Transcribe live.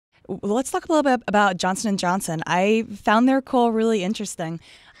let's talk a little bit about Johnson and Johnson. I found their call really interesting.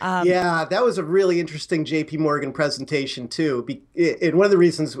 Um, Yeah, that was a really interesting JP Morgan presentation too. And one of the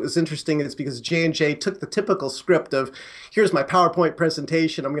reasons it was interesting is because J&J took the typical script of, here's my PowerPoint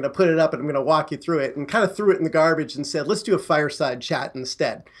presentation, I'm going to put it up and I'm going to walk you through it, and kind of threw it in the garbage and said, let's do a fireside chat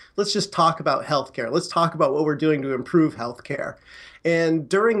instead. Let's just talk about healthcare. Let's talk about what we're doing to improve healthcare. And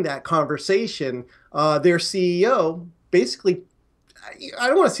during that conversation, their CEO basically, I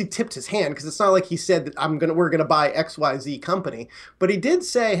don't want to say tipped his hand, because it's not like he said that we're gonna buy XYZ company, but he did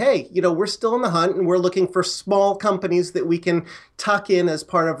say, hey, we're still in the hunt and we're looking for small companies that we can tuck in as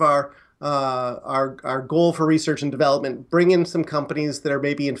part of our goal for research and development. Bring in some companies that are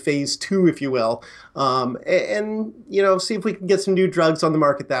maybe in phase two, if you will, and see if we can get some new drugs on the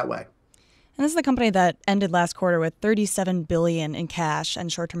market that way. And this is the company that ended last quarter with $37 billion in cash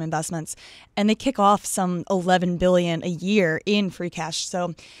and short-term investments, and they kick off some $11 billion a year in free cash.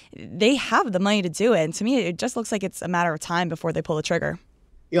 So they have the money to do it. And to me, it just looks like it's a matter of time before they pull the trigger.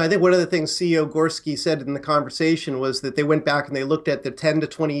 I think one of the things CEO Gorski said in the conversation was that they went back and they looked at the 10 to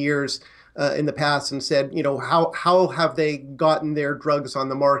 20 years in the past and said, how have they gotten their drugs on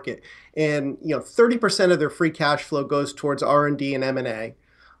the market? And 30% of their free cash flow goes towards R&D and M&A.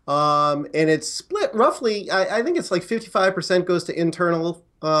 And it's split roughly, I think it's like 55% goes to internal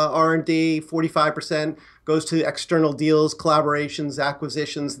R&D, 45% goes to external deals, collaborations,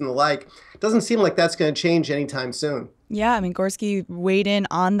 acquisitions, and the like. It doesn't seem like that's going to change anytime soon. Yeah, I mean, Gorski weighed in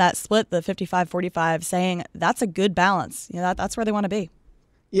on that split, the 55-45, saying that's a good balance. That's where they want to be.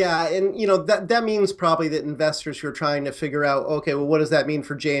 Yeah, and that means probably that investors who are trying to figure out, okay, well, what does that mean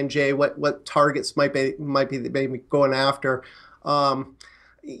for J&J? What targets might be maybe going after?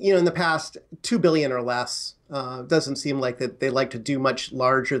 In the past, 2 billion or less. Doesn't seem like that they like to do much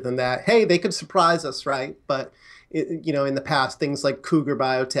larger than that. Hey, they could surprise us, right? But in the past, things like Cougar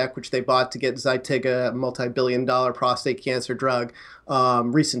Biotech, which they bought to get Zytiga, a multi-billion-dollar prostate cancer drug,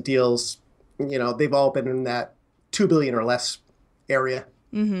 recent deals, they've all been in that 2 billion or less area.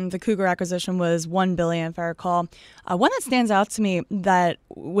 The Cougar acquisition was $1 billion, if I recall. One that stands out to me that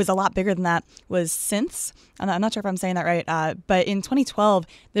was a lot bigger than that was Synths. I'm not sure if I'm saying that right, but in 2012,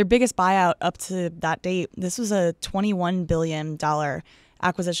 their biggest buyout up to that date, this was a $21 billion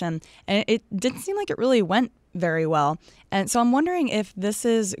acquisition, and it didn't seem like it really went very well. And so I'm wondering if this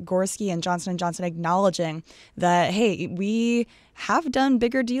is Gorski and Johnson acknowledging that, hey, we have done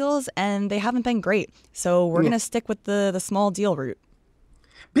bigger deals and they haven't been great, so we're going to stick with the small deal route.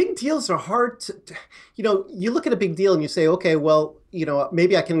 Big deals are hard you look at a big deal and you say, okay, well,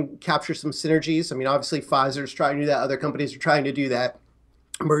 maybe I can capture some synergies. I mean, obviously Pfizer's trying to do that. Other companies are trying to do that,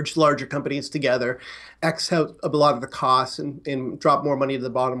 merge larger companies together, X out a lot of the costs and drop more money to the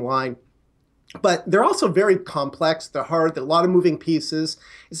bottom line. But they're also very complex. They're hard. There are a lot of moving pieces.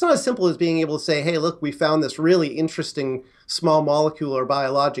 It's not as simple as being able to say, hey, look, we found this really interesting small molecule or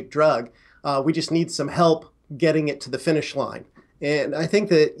biologic drug. We just need some help getting it to the finish line. And I think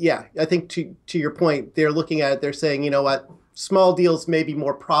that, I think to your point, they're looking at it, they're saying, you know what, small deals may be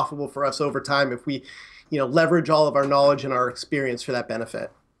more profitable for us over time if we, leverage all of our knowledge and our experience for that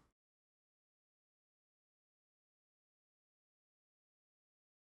benefit.